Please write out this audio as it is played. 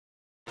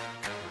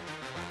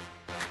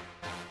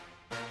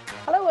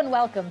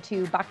welcome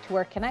to Back to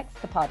Work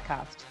Connects, the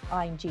podcast.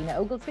 I'm Gina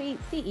Oglesby,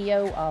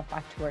 CEO of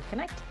Back to Work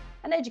Connect,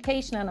 an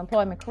education and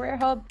employment career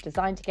hub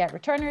designed to get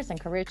returners and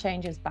career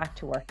changers back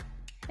to work.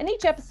 In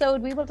each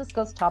episode, we will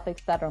discuss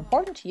topics that are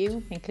important to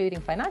you,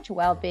 including financial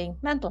well-being,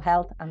 mental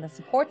health, and the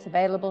supports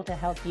available to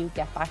help you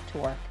get back to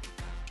work.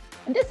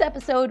 In this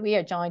episode, we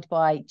are joined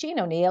by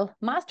Gina O'Neill,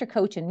 Master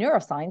Coach in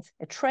Neuroscience,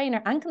 a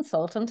trainer and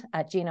consultant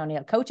at Gina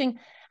O'Neill Coaching,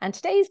 and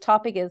today's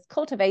topic is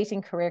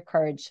Cultivating Career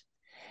Courage.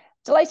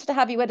 Delighted to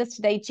have you with us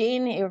today,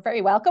 Jean. You're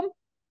very welcome.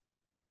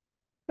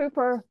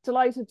 Super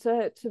delighted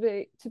to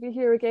be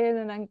here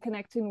again and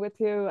connecting with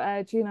you,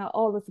 Gina.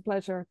 Always a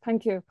pleasure.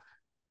 Thank you.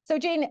 So,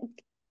 Jean,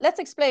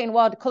 let's explain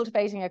what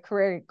cultivating a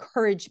career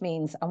courage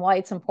means and why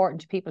it's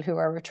important to people who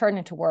are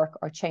returning to work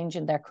or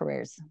changing their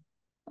careers.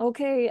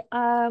 Okay.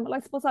 Well,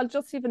 I suppose I'll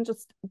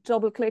just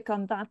double click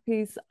on that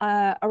piece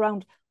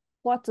around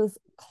what does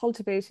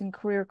cultivating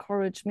career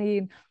courage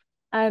mean,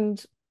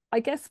 and I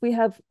guess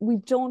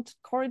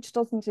courage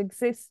doesn't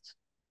exist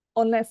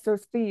unless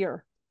there's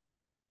fear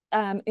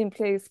in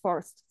place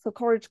first. So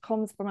courage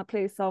comes from a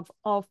place of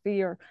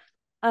fear.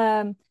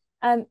 And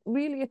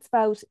really it's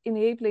about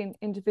enabling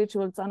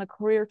individuals on a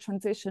career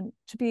transition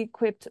to be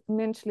equipped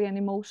mentally and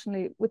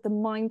emotionally with the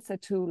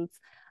mindset tools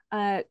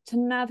to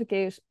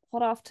navigate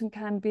what often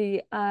can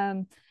be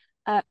a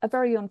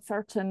very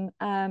uncertain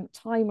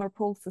time or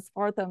process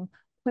for them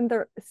when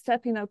they're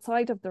stepping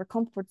outside of their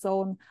comfort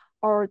zone,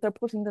 or they're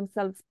putting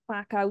themselves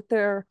back out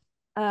there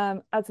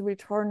as a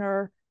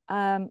returner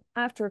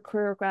after a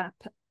career gap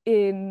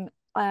in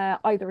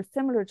either a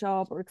similar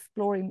job or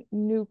exploring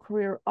new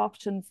career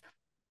options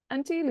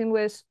and dealing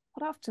with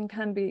what often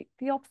can be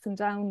the ups and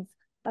downs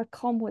that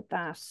come with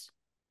that.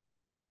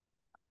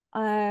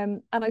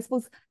 And I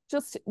suppose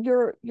just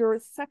your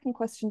second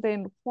question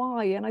then,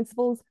 why? And I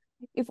suppose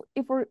if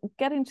we're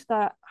getting to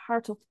the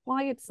heart of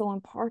why it's so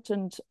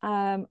important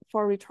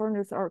for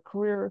returners or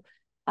career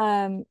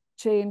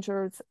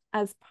changers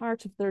as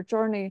part of their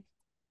journey,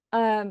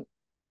 through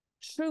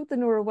the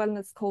neuro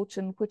wellness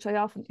coaching, which I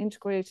often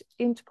integrate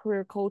into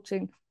career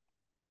coaching,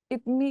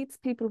 it meets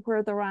people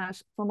where they're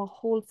at from a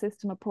whole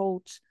system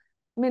approach,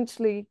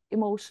 mentally,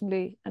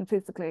 emotionally, and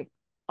physically.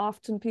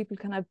 Often people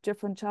can have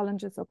different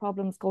challenges or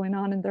problems going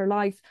on in their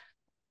life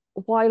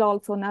while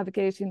also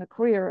navigating a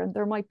career, and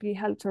there might be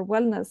health or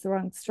wellness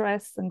around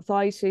stress,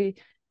 anxiety,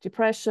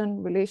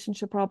 depression,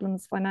 relationship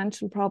problems,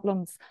 financial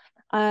problems.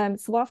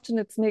 So often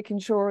it's making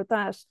sure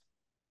that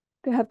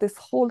they have this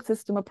whole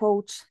system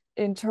approach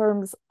in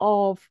terms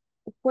of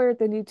where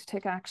they need to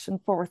take action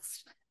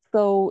first.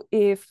 So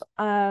if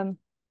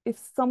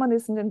someone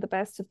isn't in the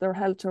best of their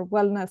health or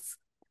wellness,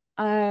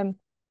 I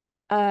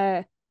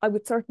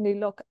would certainly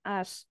look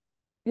at,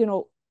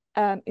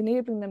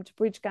 enabling them to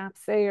bridge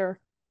gaps there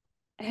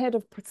ahead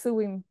of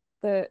pursuing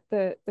the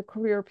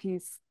career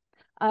piece.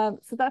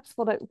 So that's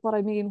what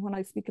I mean when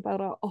I speak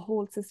about a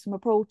whole system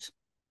approach.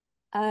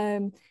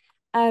 And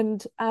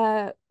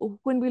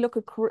when we look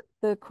at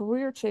the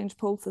career change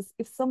process,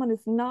 if someone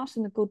is not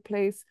in a good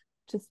place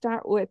to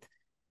start with,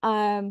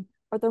 or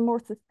they're more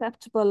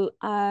susceptible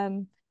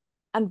and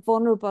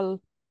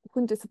vulnerable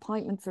when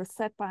disappointments or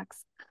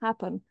setbacks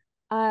happen,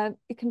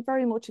 it can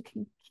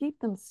keep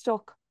them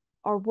stuck,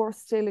 or worse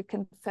still, it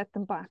can set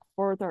them back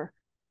further.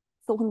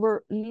 So when we're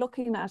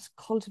looking at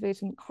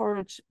cultivating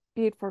courage,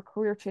 be it for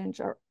career change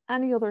or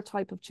any other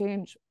type of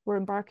change we're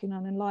embarking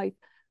on in life,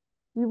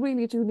 we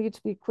really do need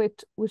to be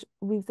equipped with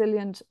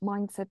resilient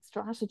mindset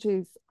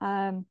strategies.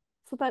 So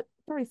that,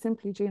 very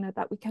simply, Gina,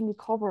 that we can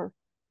recover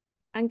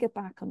and get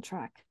back on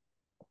track.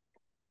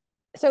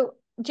 So,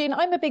 Jean,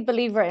 I'm a big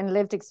believer in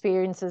lived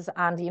experiences,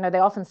 and they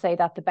often say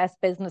that the best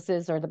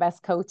businesses or the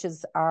best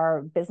coaches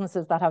are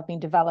businesses that have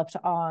been developed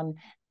on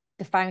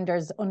the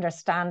founder's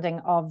understanding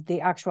of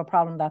the actual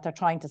problem that they're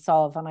trying to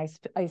solve. And I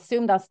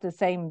assume that's the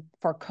same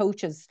for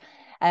coaches.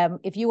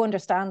 If you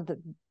understand the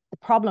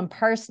problem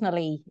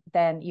personally,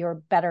 then you're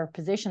better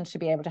positioned to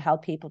be able to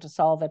help people to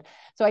solve it.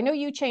 So I know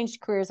you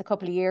changed careers a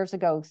couple of years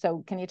ago.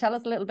 So can you tell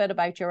us a little bit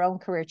about your own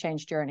career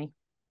change journey?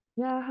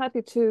 Yeah,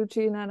 happy to,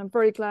 Gina, and I'm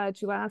very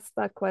glad you asked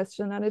that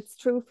question. And it's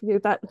true for you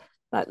that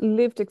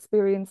lived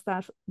experience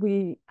that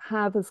we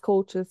have as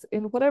coaches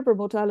in whatever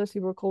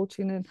modality we're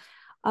coaching in,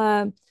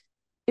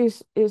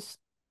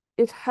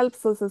 it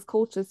helps us as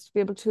coaches to be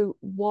able to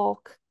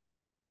walk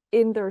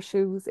in their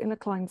shoes, in a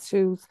client's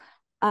shoes,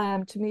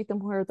 to meet them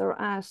where they're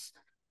at.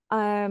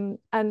 And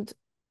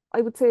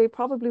I would say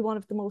probably one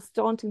of the most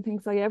daunting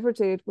things I ever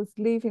did was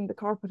leaving the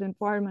corporate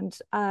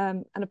environment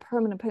and a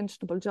permanent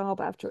pensionable job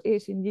after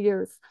 18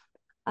 years.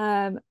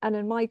 And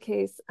in my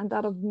case, and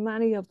that of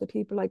many of the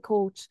people I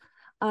coach,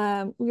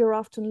 we are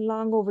often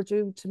long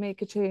overdue to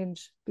make a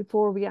change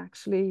before we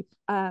actually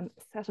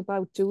set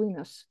about doing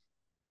it.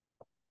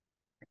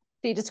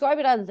 So you describe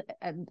it as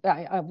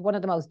one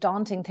of the most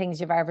daunting things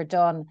you've ever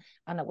done,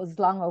 and it was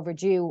long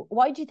overdue.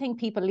 Why do you think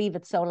people leave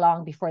it so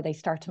long before they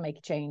start to make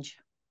a change?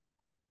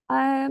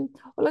 Well,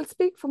 I'll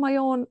speak from my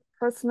own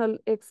personal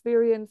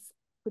experience,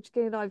 which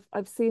again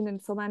I've seen in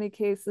so many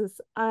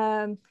cases.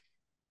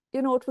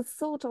 It was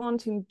so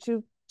daunting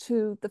due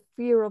to the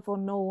fear of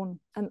unknown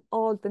and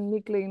all the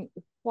niggling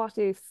what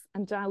ifs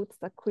and doubts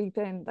that creep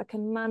in that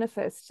can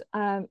manifest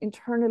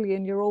internally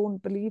in your own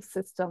belief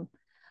system.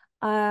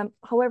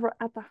 However,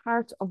 at the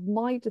heart of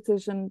my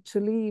decision to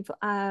leave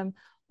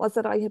was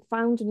that I had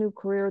found a new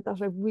career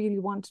that I really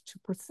wanted to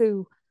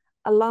pursue.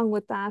 Along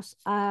with that,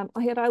 I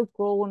had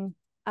outgrown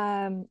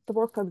the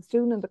work I was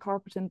doing in the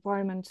corporate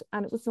environment,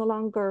 and it was no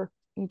longer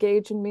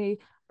engaging me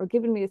or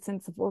giving me a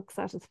sense of work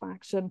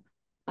satisfaction.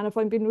 And if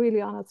I'm being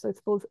really honest, I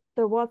suppose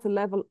there was a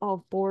level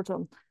of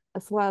boredom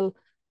as well.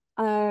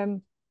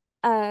 Um,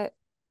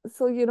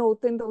 so, you know,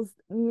 then those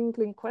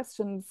niggling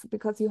questions,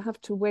 because you have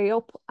to weigh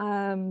up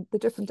the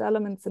different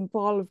elements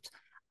involved,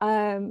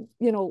 you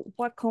know,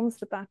 what comes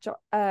with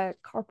that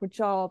corporate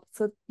job.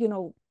 So, you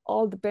know,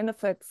 all the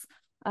benefits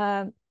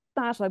that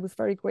I was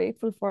very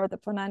grateful for, the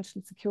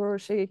financial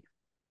security,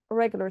 a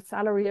regular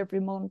salary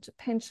every month,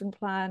 pension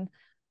plan,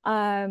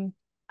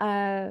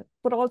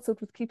 but also it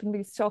was keeping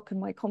me stuck in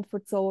my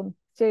comfort zone,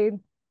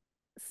 staying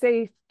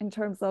safe in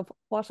terms of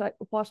what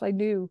I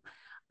knew.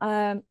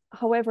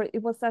 However,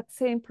 it was that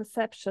same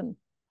perception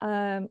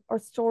or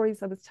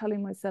stories I was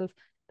telling myself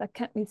that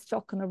kept me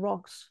stuck in a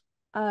rut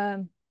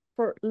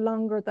for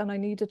longer than I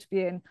needed to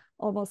be in,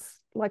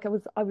 almost like I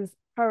was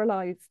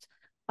paralyzed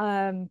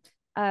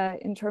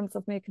in terms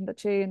of making the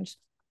change.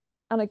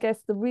 And I guess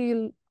the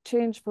real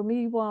change for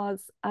me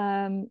was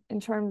in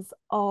terms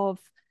of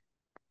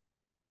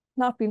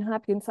not being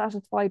happy and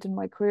satisfied in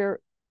my career.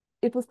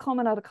 It was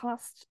coming at a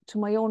cost to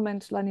my own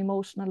mental and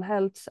emotional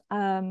health.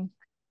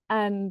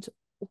 And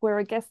where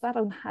I guess that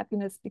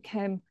unhappiness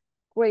became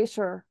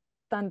greater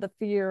than the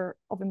fear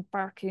of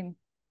embarking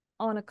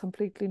on a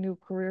completely new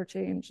career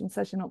change and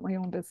setting up my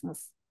own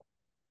business.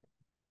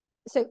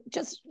 So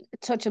just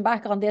touching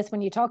back on this,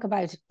 when you talk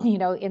about, you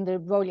know, in the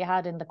role you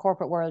had in the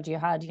corporate world, you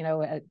had, you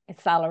know, a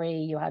salary,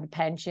 you had a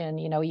pension,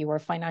 you know, you were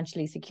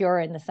financially secure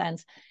in the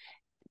sense.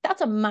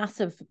 That's a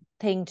massive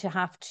thing to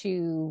have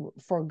to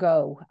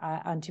forego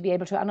and to be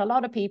able to. And a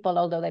lot of people,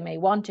 although they may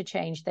want to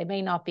change, they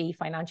may not be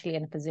financially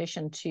in a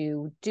position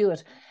to do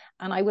it.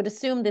 And I would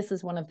assume this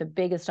is one of the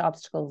biggest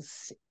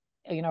obstacles,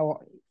 you know,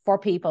 for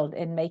people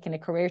in making a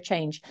career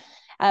change.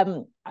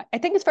 I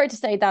think it's fair to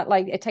say that,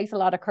 like, it takes a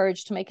lot of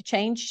courage to make a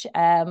change.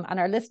 And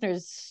our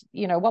listeners,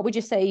 you know, what would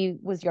you say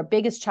was your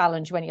biggest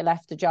challenge when you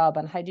left the job,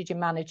 and how did you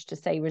manage to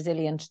stay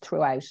resilient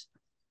throughout?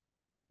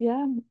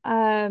 Yeah,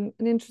 and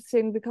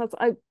interesting, because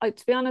I,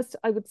 to be honest,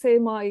 I would say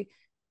my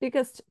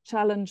biggest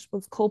challenge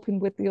was coping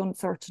with the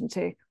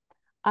uncertainty,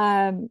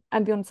 and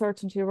the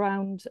uncertainty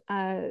around,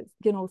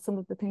 you know, some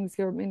of the things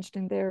you're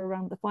mentioning there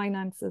around the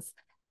finances,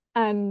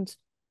 and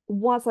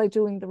was I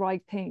doing the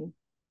right thing,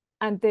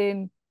 and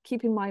then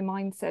keeping my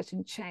mindset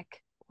in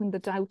check when the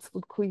doubts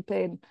would creep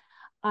in,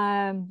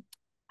 and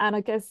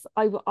I guess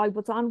I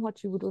was on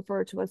what you would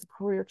refer to as a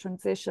career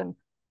transition,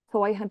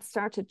 so I had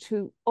started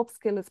to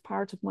upskill as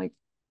part of my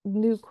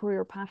new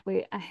career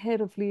pathway ahead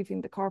of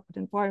leaving the corporate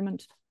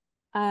environment,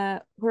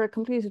 where I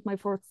completed my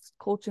first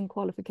coaching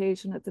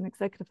qualification as an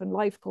executive and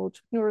life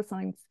coach,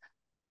 neuroscience.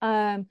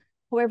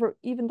 However,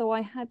 even though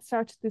I had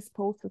started this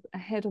process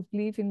ahead of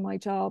leaving my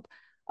job,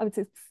 I was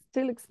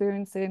still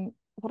experiencing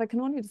what I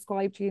can only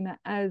describe, Gina,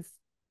 as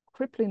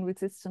crippling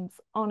resistance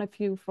on a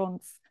few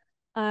fronts.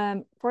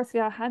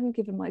 Firstly, I hadn't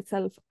given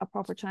myself a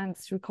proper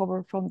chance to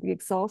recover from the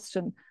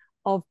exhaustion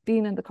of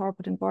being in the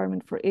corporate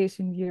environment for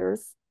 18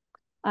 years.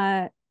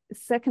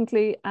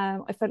 Secondly,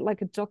 I felt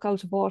like a duck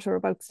out of water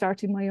about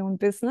starting my own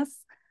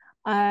business.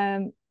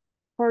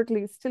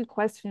 Thirdly, still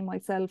questioning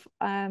myself.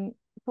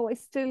 So I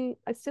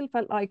still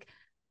felt like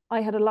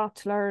I had a lot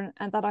to learn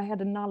and that I had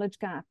a knowledge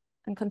gap,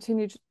 and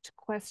continued to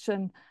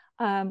question,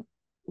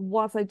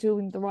 was I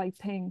doing the right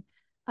thing?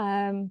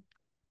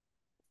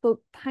 So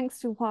thanks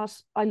to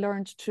what I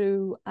learned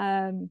through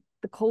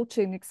the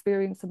coaching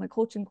experience and my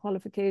coaching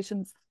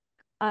qualifications,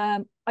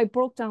 I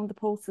broke down the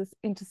process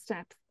into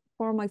steps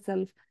for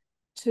myself.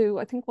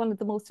 I think one of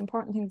the most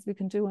important things we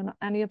can do on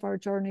any of our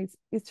journeys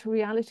is to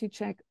reality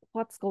check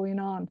what's going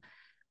on.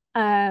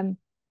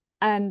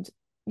 And,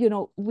 you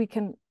know, we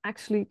can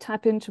actually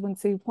tap into and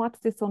see, what's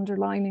this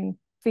underlying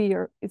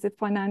fear? Is it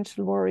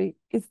financial worry?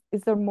 Is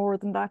there more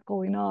than that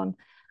going on?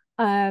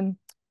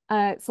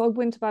 So I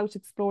went about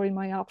exploring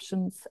my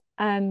options,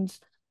 and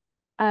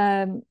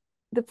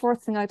the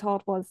first thing I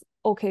thought was,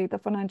 okay, the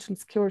financial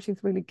security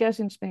is really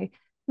getting to me.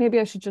 Maybe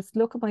I should just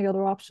look at my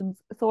other options.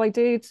 So I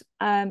did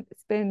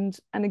spend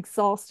an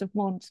exhaustive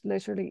month,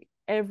 literally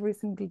every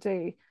single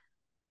day,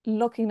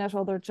 looking at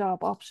other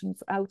job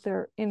options out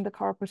there in the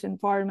corporate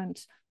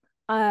environment.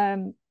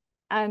 And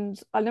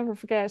I'll never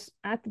forget,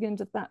 at the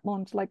end of that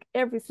month, like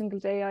every single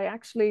day,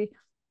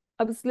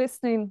 I was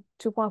listening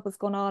to what was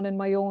going on in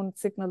my own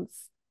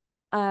signals,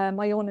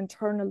 my own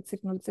internal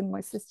signals in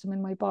my system,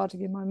 in my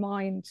body, in my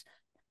mind,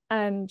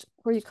 and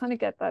where you kind of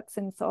get that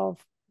sense of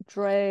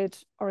dread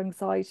or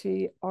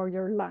anxiety, or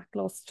you're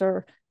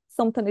lackluster,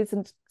 something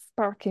isn't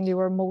sparking you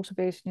or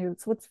motivating you.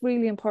 So it's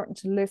really important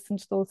to listen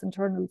to those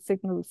internal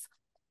signals.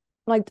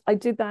 Like, I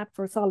did that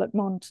for a solid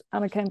month,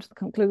 and I came to the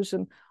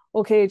conclusion,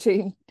 okay,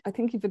 Jean, I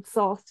think you've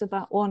exhausted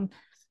that one.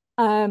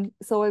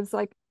 So I was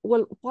like,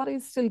 well, what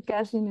is still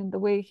getting in the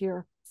way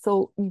here?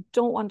 So you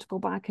don't want to go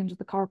back into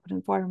the corporate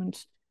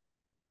environment.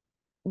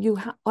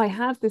 I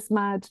have this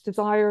mad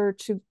desire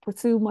to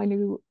pursue my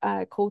new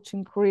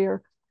coaching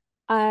career.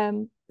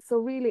 So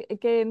really,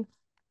 again,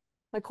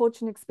 my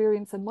coaching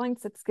experience and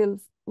mindset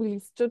skills really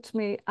stood to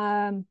me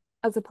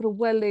as I put a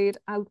well laid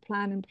out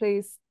plan in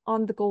place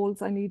on the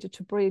goals I needed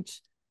to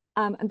bridge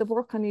and the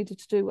work I needed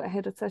to do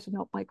ahead of setting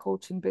up my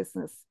coaching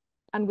business.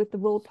 And with the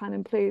road plan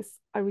in place,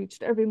 I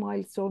reached every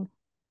milestone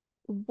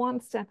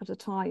one step at a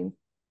time.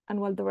 And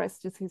well, the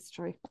rest is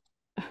history.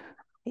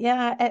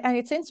 Yeah, and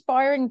it's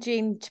inspiring,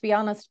 Jean, to be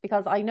honest,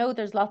 because I know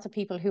there's lots of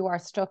people who are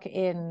stuck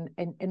in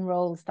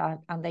roles that,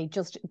 and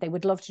they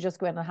would love to just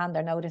go in and hand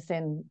their notice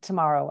in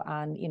tomorrow,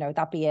 and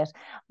that be it.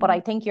 But I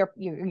think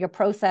your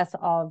process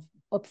of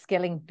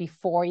upskilling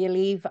before you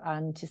leave,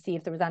 and to see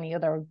if there was any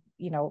other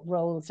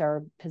roles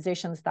or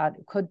positions that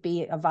could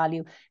be of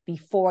value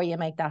before you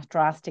make that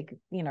drastic,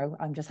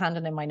 I'm just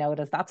handing in my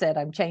notice, that's it,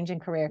 I'm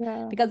changing career.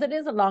 Yeah. Because it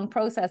is a long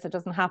process, it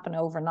doesn't happen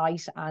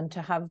overnight. And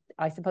to have,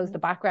 I suppose, the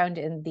background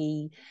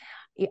in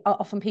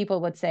often people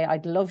would say,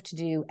 I'd love to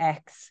do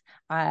X,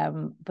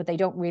 but they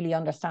don't really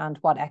understand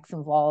what X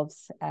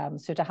involves.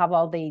 So to have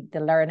all the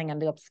learning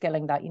and the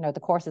upskilling that, the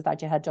courses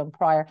that you had done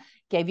prior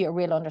gave you a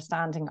real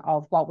understanding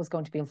of what was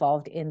going to be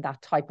involved in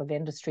that type of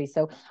industry.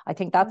 So I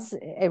think that's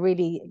a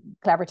really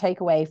clever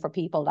takeaway for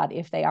people, that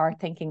if they are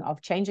thinking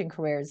of changing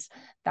careers,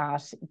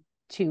 that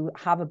to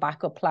have a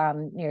backup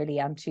plan nearly,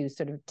 and to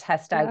sort of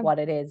test out what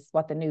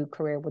the new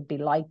career would be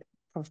like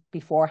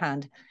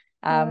beforehand.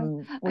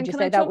 Would you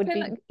say that would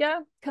be? Yeah,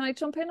 can I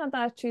jump in on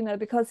that, Gina?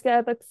 Because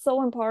that's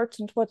so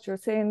important what you're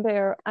saying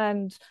there.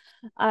 And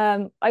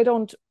I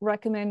don't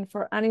recommend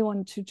for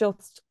anyone to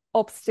just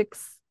up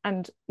sticks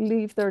and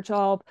leave their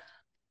job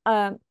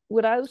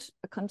without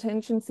a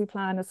contingency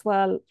plan as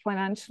well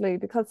financially.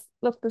 Because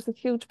look, there's a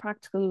huge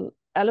practical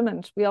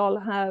element. We all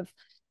have,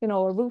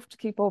 a roof to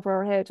keep over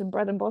our head and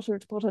bread and butter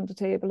to put on the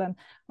table and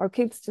our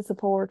kids to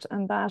support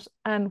and that.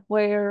 And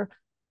where,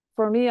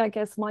 for me, I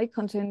guess my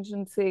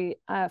contingency,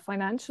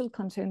 financial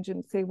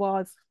contingency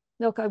was,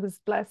 look, I was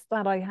blessed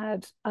that I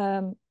had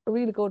a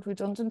really good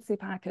redundancy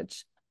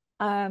package.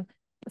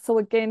 So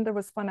again, there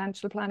was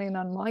financial planning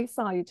on my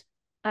side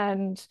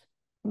and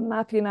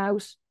mapping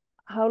out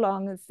how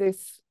long is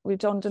this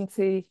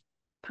redundancy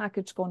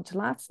package going to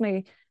last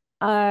me.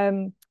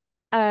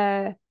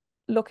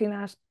 Looking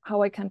at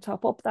how I can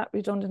top up that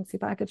redundancy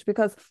package,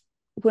 because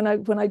when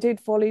I did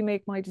fully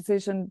make my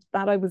decision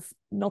that I was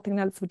nothing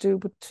else would do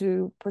but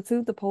to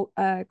pursue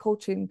the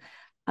coaching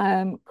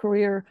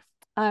career,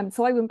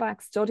 so I went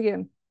back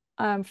studying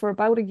for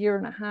about a year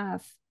and a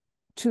half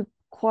to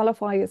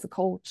qualify as a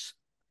coach,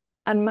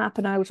 and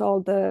mapping out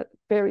all the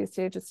various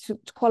stages to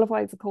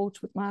qualify as a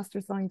coach with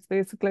master science,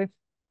 basically.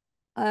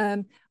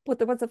 But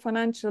there was a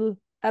financial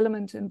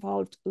element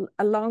involved,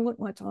 along with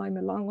my time,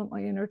 along with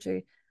my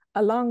energy,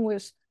 along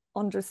with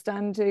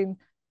understanding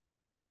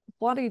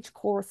what each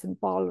course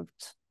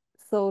involved,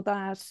 so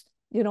that,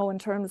 in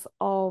terms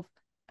of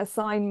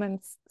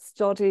assignments,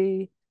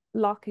 study,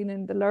 locking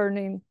in the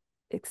learning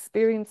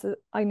experiences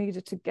I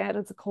needed to get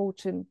as a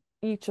coach in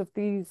each of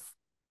these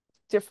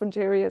different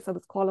areas I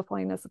was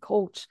qualifying as a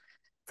coach.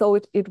 So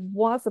it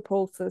was a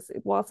process.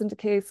 It wasn't a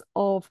case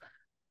of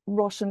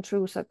rushing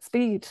through it at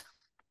speed,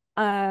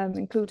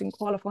 including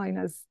qualifying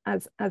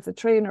as a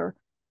trainer.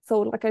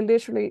 So like, I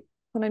literally,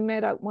 when I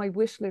made out my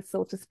wish list,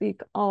 so to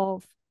speak,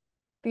 of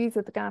these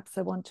are the gaps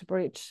I want to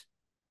bridge,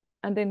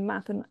 and then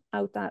mapping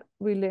out that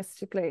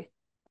realistically.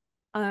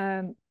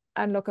 And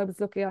look, I was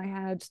lucky I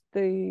had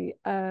the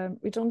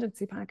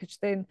redundancy package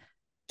then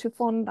to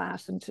fund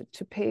that and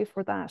to pay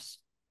for that,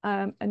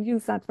 and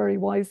use that very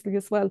wisely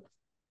as well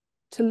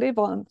to live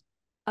on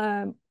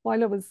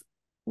while I was,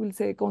 we'll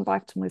say, going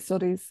back to my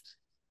studies,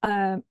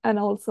 and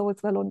also as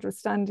well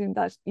understanding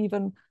that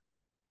even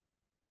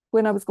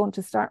when I was going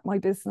to start my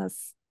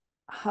business,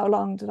 how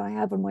long did I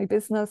have in my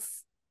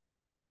business,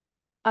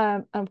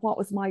 and what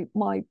was my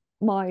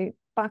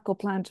backup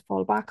plan to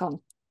fall back on,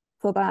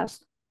 so that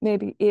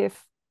maybe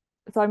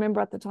so I remember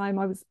at the time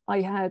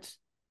I had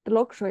the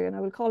luxury, and I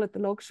will call it the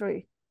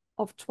luxury,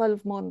 of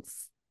 12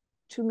 months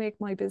to make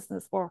my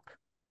business work,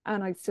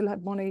 and I still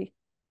had money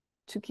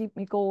to keep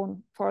me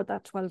going for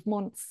that 12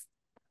 months.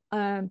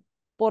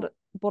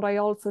 But I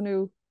also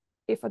knew,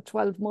 if at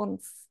 12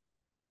 months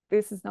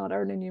this is not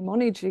earning you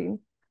money, Jean,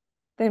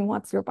 then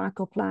what's your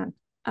backup plan?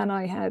 And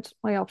I had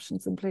my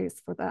options in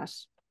place for that.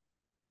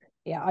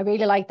 Yeah, I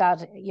really like that,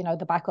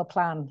 the backup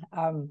plan.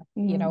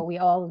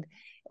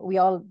 We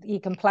all, you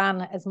can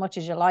plan as much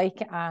as you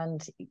like,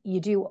 and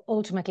you do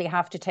ultimately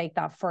have to take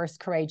that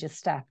first courageous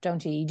step,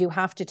 don't you? You do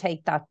have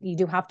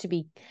to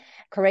be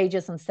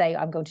courageous and say,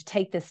 I'm going to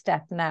take this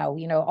step now.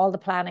 All the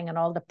planning and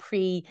all the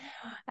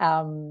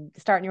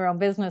starting your own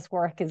business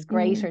work is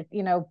great,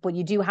 but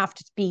you do have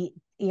to be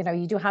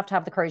you do have to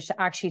have the courage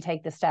to actually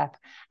take the step.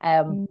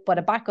 But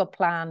a backup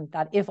plan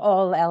that if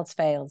all else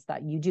fails,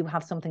 that you do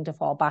have something to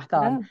fall back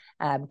on,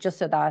 just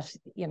so that,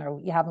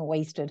 you haven't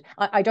wasted.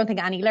 I don't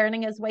think any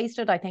learning is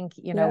wasted. I think,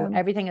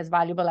 everything is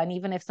valuable. And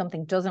even if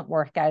something doesn't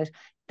work out,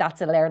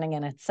 that's a learning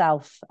in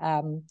itself.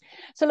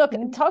 So look,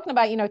 talking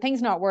about,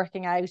 things not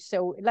working out.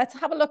 So let's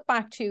have a look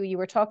back to, you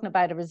were talking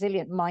about a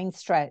resilient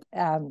mindset,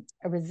 a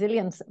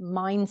resilience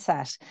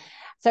mindset.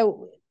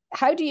 So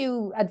how do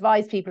you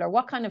advise people, or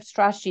what kind of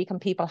strategy can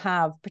people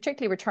have,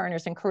 particularly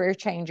returners and career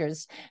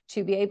changers,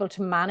 to be able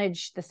to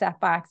manage the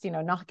setbacks,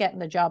 not getting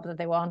the job that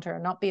they want, or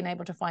not being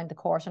able to find the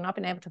course, or not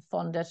being able to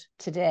fund it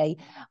today?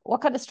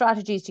 What kind of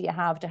strategies do you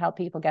have to help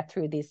people get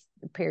through this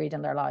period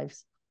in their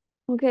lives?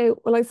 Okay,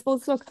 well, I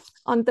suppose, look,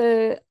 on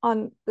the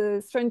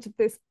strength of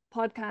this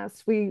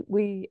podcast,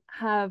 we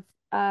have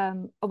a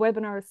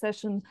webinar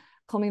session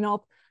coming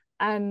up.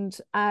 And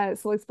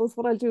so I suppose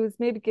what I'll do is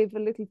maybe give a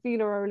little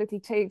feeler or a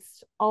little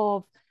taste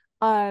of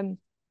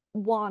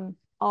one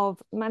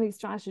of many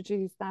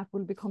strategies that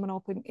will be coming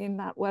up in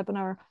that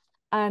webinar.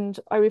 And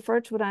I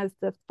refer to it as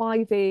the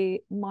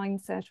 5A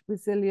mindset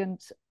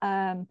resilient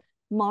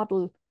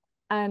model.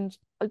 And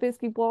I'll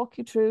basically walk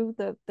you through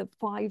the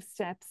 5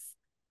 steps.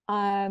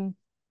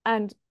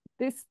 And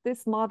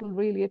this model,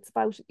 really, it's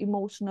about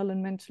emotional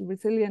and mental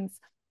resilience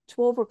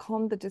to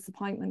overcome the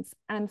disappointments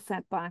and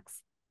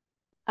setbacks.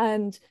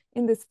 And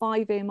in this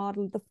 5A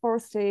model, the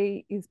first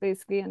A is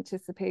basically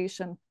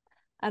anticipation.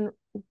 And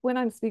when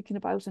I'm speaking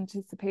about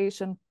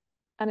anticipation,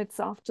 and it's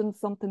often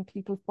something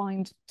people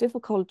find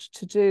difficult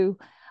to do,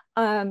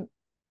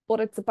 but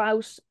it's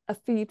about a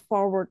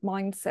feed-forward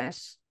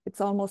mindset.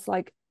 It's almost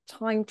like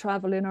time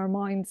travel in our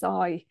mind's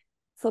eye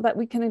so that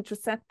we can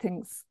intercept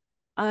things.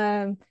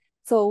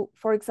 So,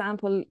 for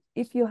example,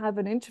 if you have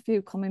an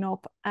interview coming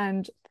up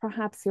and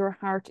perhaps your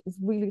heart is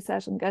really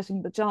set on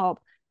getting the job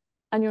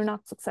and you're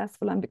not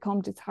successful and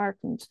become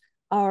disheartened,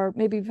 or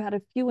maybe you've had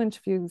a few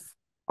interviews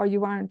or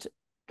you aren't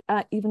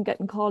even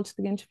getting called to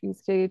the interview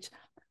stage,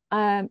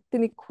 then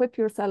equip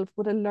yourself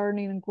with a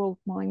learning and growth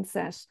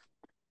mindset.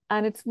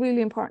 And it's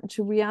really important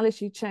to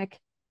reality check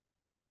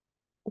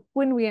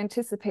when we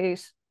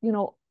anticipate,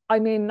 I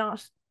may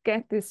not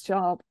get this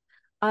job.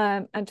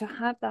 And to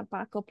have that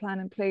backup plan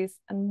in place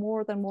and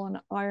more than one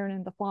iron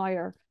in the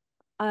fire.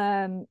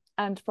 And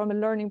from a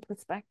learning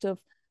perspective,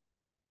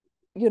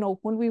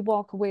 when we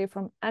walk away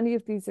from any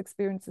of these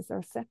experiences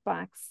or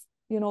setbacks,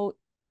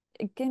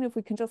 again, if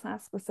we can just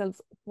ask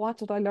ourselves, what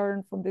did I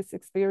learn from this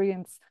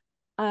experience?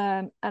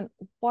 And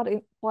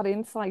what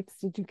insights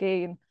did you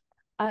gain?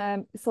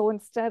 So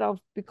instead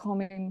of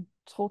becoming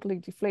totally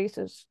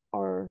deflated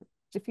or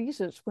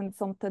defeated when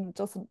something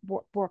doesn't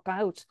work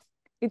out,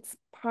 it's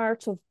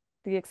part of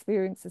the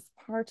experience, is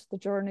part of the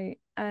journey,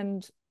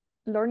 and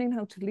learning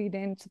how to lead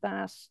into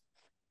that's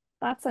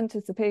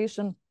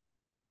anticipation.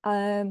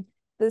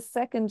 The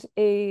second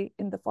A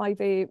in the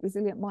 5A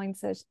resilient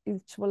mindset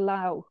is to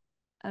allow.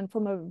 And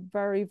from a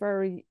very,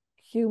 very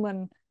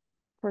human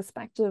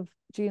perspective,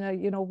 Gina,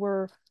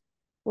 we're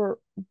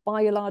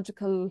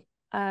biological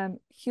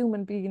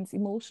human beings,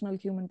 emotional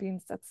human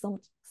beings that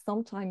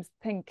sometimes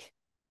think.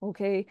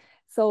 Okay,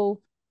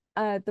 so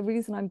the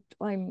reason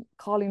I'm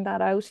calling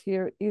that out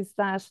here is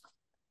that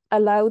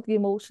allow the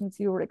emotions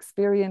you're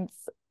experiencing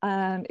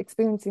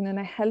in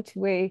a healthy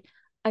way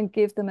and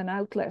give them an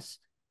outlet.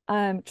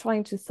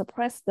 Trying to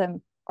suppress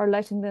them or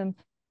letting them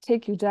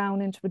take you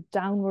down into a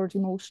downward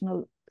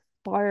emotional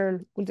spiral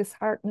will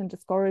dishearten and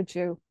discourage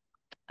you.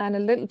 And a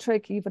little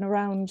trick even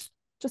around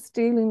just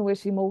dealing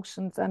with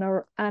emotions and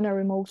our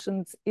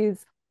emotions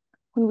is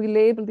when we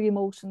label the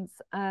emotions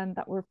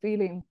that we're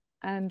feeling,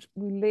 and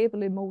we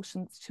label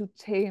emotions to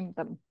tame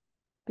them.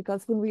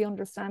 Because when we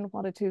understand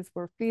what it is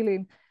we're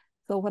feeling,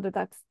 so whether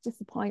that's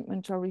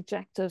disappointment or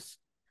rejected,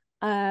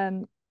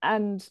 and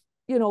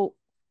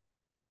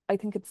I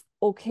think it's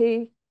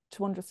okay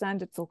to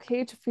understand, it's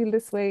okay to feel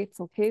this way, it's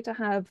okay to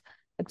have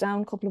a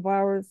down couple of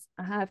hours,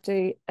 a half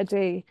day, a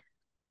day,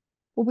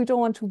 but we don't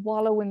want to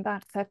wallow in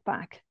that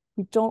setback.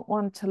 We don't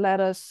want to let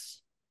it,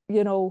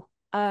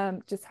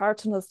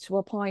 dishearten us to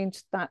a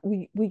point that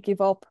we give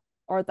up,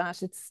 or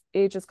that it's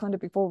ages kind of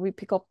before we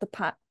pick up the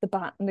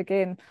baton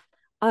again.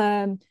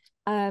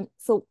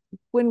 So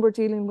when we're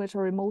dealing with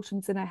our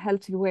emotions in a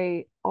healthy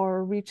way,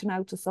 or reaching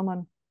out to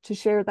someone to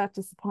share that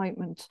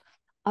disappointment,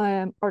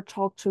 or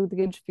talk through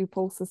the interview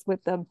process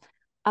with them,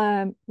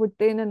 we're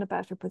then in a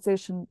better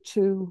position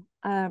to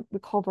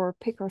recover,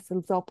 pick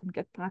ourselves up and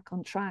get back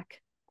on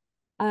track.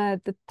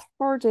 The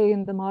third A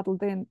in the model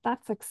then,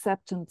 that's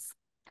acceptance.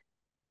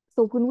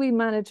 So when we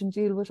manage and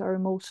deal with our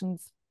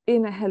emotions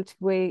in a healthy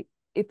way,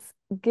 it's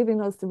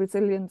giving us the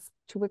resilience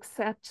to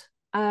accept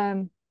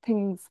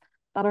things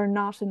that are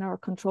not in our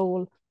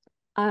control.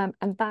 And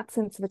that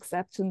sense of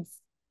acceptance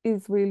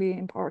is really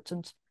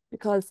important,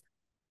 because,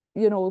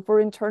 if we're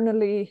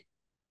internally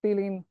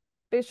feeling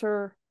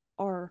bitter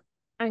or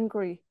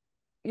angry,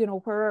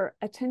 where our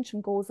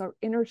attention goes, our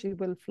energy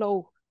will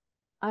flow.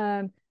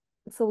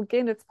 So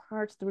again, it's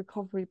part of the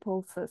recovery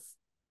process,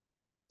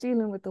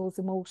 dealing with those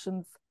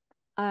emotions,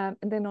 and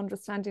then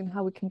understanding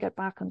how we can get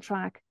back on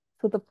track.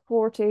 So the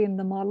 4A in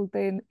the model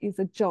then is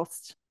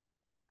adjust.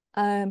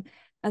 And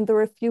there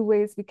are a few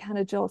ways we can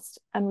adjust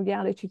and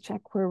reality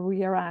check where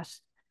we are at.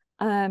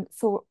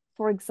 So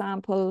for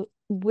example,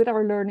 with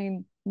our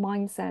learning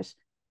mindset,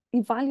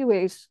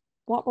 evaluate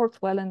what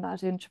worked well in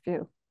that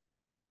interview,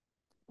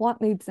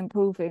 what needs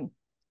improving,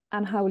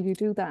 and how will you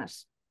do that?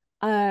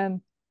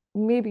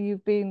 Maybe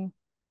you've been,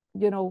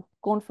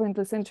 going for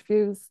endless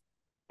interviews,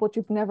 but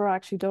you've never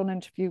actually done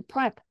interview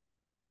prep.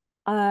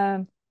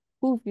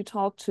 Who have you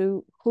talked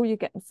to? Who are you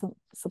getting some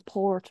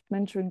support,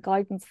 mentoring,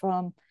 guidance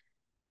from?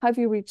 Have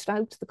you reached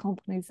out to the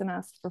companies and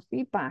asked for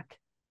feedback?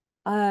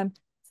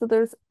 So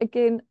there's,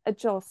 again,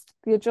 adjust.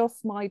 The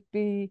adjust might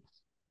be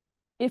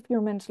if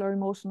your mental or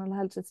emotional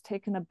health has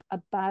taken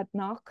a bad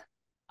knock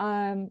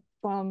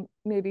from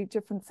maybe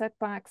different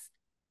setbacks,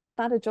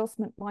 that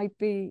adjustment might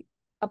be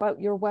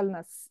about your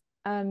wellness,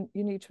 and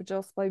you need to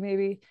adjust by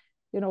maybe,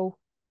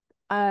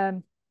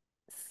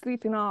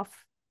 sleeping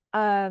off,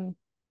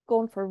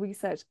 going for a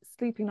reset,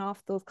 sleeping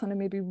off those kind of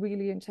maybe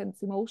really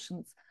intense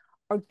emotions,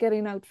 or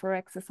getting out for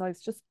exercise,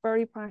 just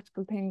very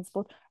practical things.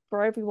 But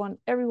for everyone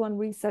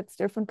resets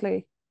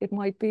differently. It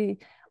might be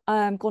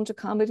going to a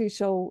comedy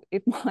show.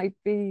 It might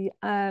be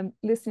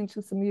listening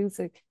to some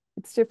music.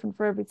 It's different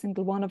for every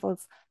single one of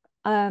us.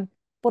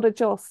 But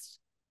adjust.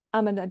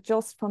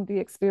 Adjust from the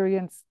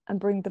experience and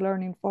bring the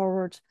learning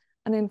forward.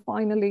 And then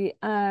finally,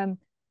 the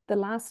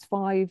last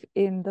 5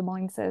 in the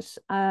mindset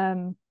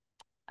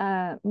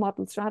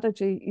model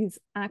strategy is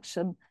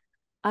action.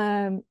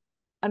 And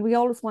we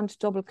always want to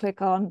double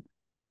click on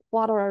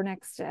what are our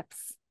next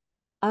steps.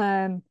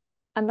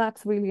 And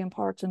that's really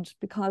important,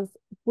 because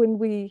when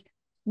we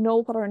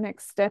know what our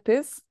next step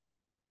is,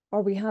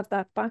 or we have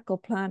that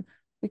backup plan,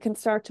 we can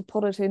start to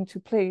put it into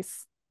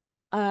place,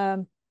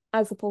 as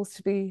opposed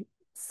to be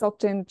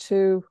sucked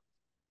into,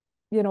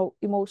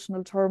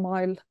 emotional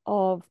turmoil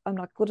of I'm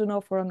not good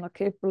enough, or I'm not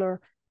capable,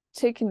 or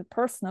taking it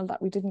personal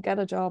that we didn't get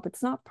a job.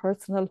 It's not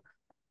personal.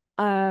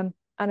 And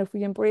if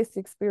we embrace the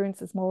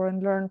experiences more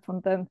and learn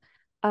from them,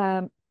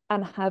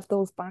 and have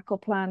those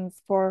backup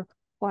plans for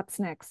what's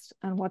next.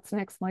 And what's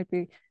next might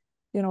be,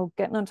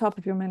 getting on top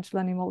of your mental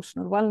and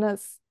emotional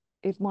wellness.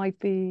 It might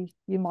be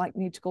you might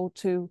need to go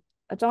to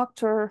a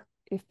doctor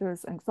if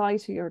there's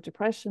anxiety or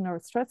depression or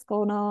stress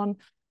going on.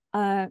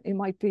 It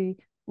might be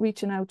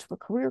reaching out to a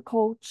career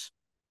coach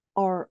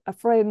or a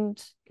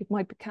friend. It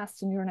might be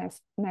casting your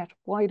net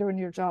wider in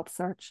your job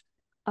search.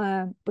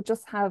 But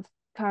just have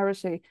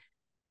clarity.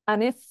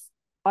 And if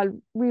I'll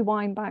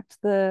rewind back to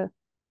the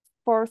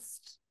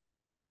first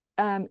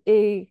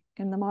A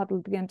in the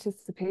model, the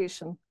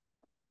anticipation.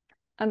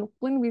 And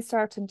when we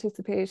start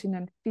anticipating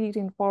and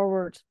feeding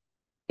forward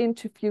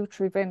into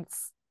future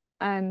events,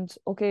 and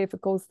okay, if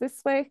it goes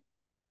this way,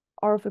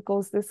 or if it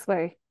goes this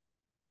way,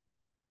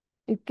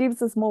 it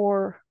gives us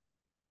more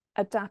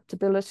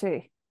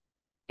adaptability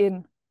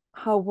in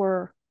how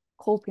we're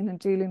coping and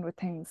dealing with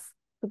things.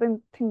 So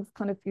then things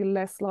kind of feel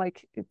less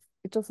like it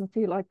doesn't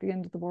feel like the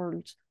end of the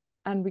world,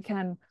 and we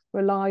can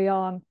rely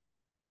on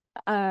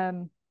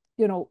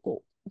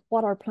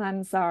what our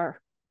plans are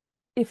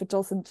if it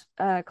doesn't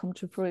come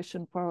to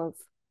fruition for us.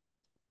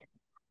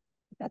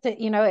 That's it.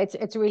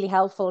 It's really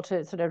helpful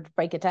to sort of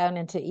break it down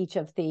into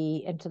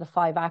the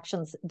 5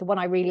 actions. The one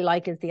I really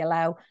like is the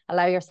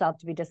allow yourself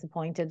to be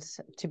disappointed,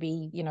 to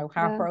be,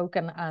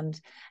 heartbroken, and,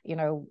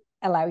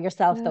 allow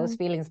yourself those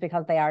feelings,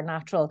 because they are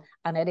natural,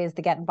 and it is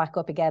the getting back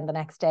up again the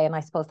next day. And I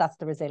suppose that's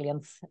the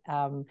resilience.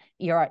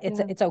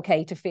 It's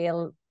okay to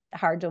feel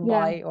hard done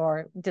by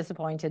or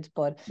disappointed,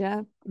 but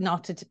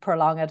not to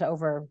prolong it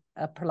over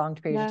a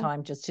prolonged period of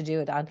time, just to do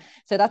it. And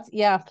so that's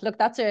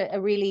a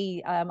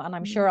really and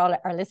I'm sure all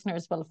our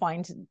listeners will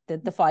find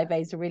the 5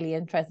 A's a really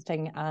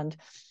interesting and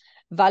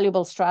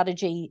valuable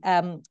strategy.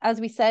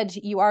 As we said,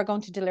 you are going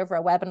to deliver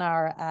a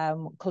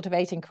webinar,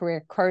 Cultivating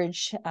Career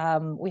Courage.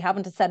 We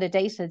haven't set a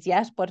date as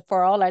yet, but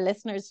for all our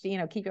listeners,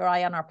 keep your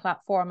eye on our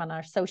platform and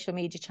our social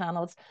media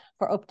channels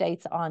for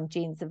updates on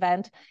Jean's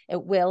event.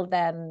 It will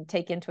then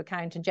take into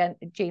account, and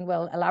Jean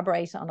will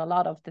elaborate on a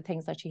lot of the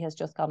things that she has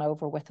just gone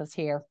over with us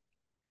here.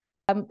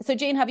 So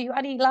Jean, have you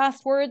any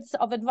last words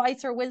of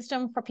advice or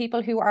wisdom for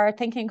people who are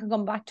thinking of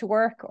going back to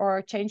work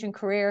or changing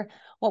career?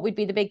 What would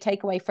be the big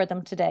takeaway for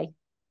them today?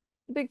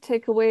 Big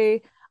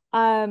takeaway,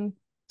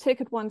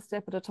 take it one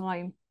step at a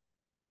time.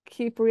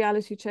 Keep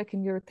reality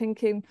checking your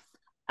thinking,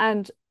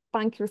 and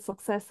bank your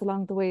success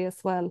along the way as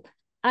well.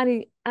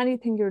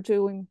 Anything you're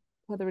doing,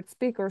 whether it's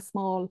big or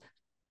small,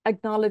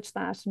 acknowledge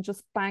that and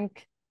just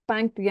bank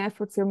the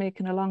efforts you're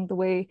making along the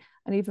way.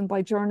 And even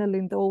by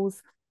journaling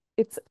those,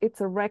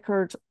 it's a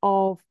record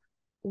of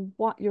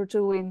what you're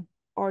doing,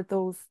 or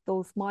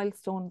those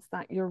milestones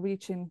that you're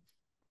reaching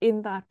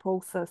in that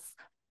process.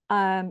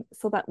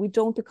 So that we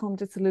don't become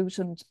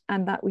disillusioned,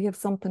 and that we have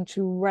something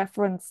to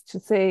reference to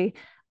say,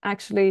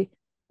 actually,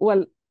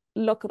 well,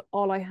 look at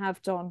all I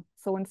have done.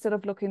 So instead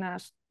of looking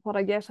at what I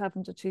yet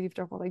haven't achieved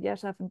or what I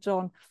yet haven't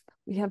done,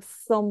 we have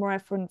some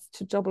reference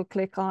to double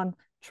click on,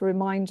 to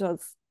remind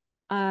us,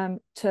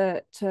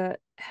 to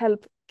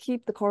help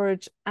keep the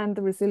courage and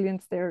the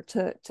resilience there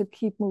to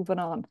keep moving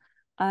on.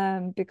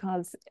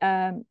 Because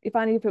if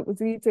any of it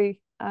was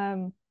easy,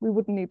 we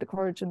wouldn't need the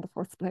courage in the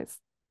first place.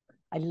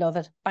 I love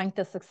it. Bank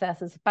the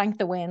successes, bank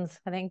the wins.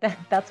 I think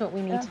that's what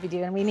we need to be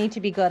doing. We need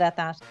to be good at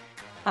that.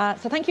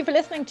 So thank you for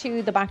listening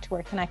to the Back to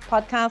Work Connect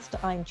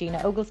podcast. I'm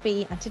Gina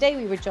Oglesby, and today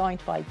we were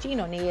joined by Jean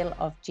O'Neill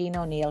of Jean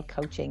O'Neill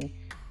Coaching.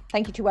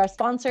 Thank you to our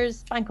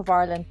sponsors, Bank of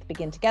Ireland, the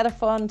Begin Together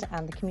Fund,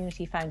 and the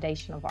Community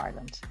Foundation of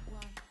Ireland.